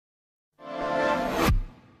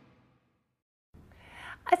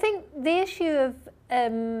I think the issue of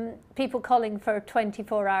people calling for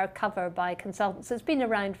 24-hour cover by consultants has been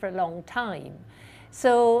around for a long time.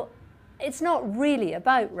 So it's not really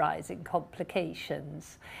about rising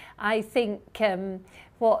complications. I think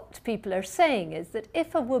what people are saying is that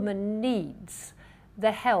if a woman needs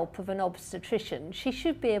the help of an obstetrician, she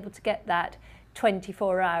should be able to get that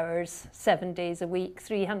 24 hours, 7 days a week,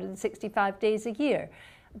 365 days a year.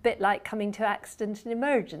 A bit like coming to accident and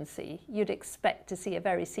emergency. You'd expect to see a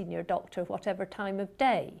very senior doctor whatever time of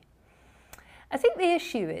day. I think the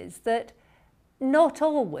issue is that not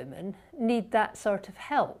all women need that sort of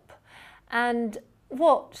help. And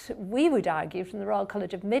what we would argue from the Royal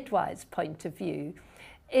College of Midwives' point of view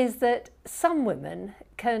is that some women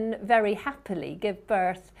can very happily give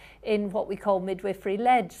birth in what we call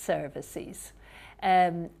midwifery-led services,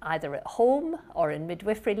 either at home or in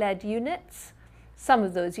midwifery-led units. Some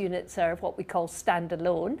of those units are what we call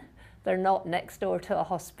standalone. They're not next door to a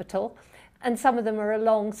hospital, and some of them are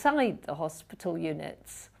alongside the hospital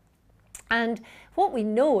units. And what we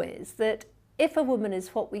know is that if a woman is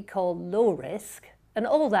what we call low risk, and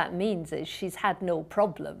all that means is she's had no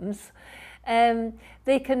problems,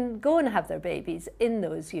 they can go and have their babies in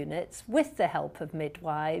those units with the help of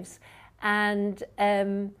midwives, and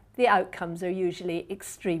the outcomes are usually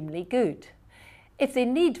extremely good. If they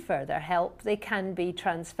need further help, they can be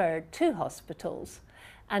transferred to hospitals.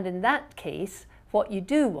 And in that case, what you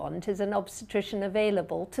do want is an obstetrician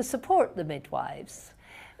available to support the midwives.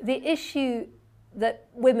 The issue that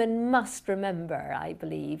women must remember, I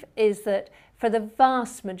believe, is that for the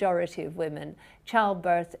vast majority of women,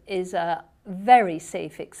 childbirth is a very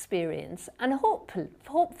safe experience and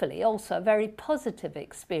hopefully also a very positive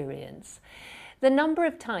experience. The number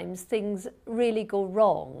of times things really go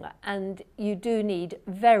wrong and you do need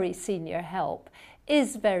very senior help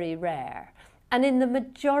is very rare. And in the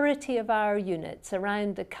majority of our units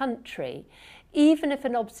around the country, even if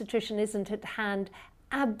an obstetrician isn't at hand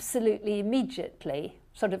absolutely immediately,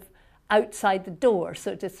 sort of outside the door,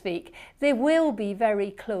 so to speak, they will be very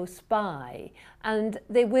close by and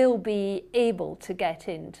they will be able to get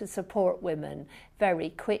in to support women very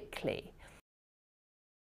quickly.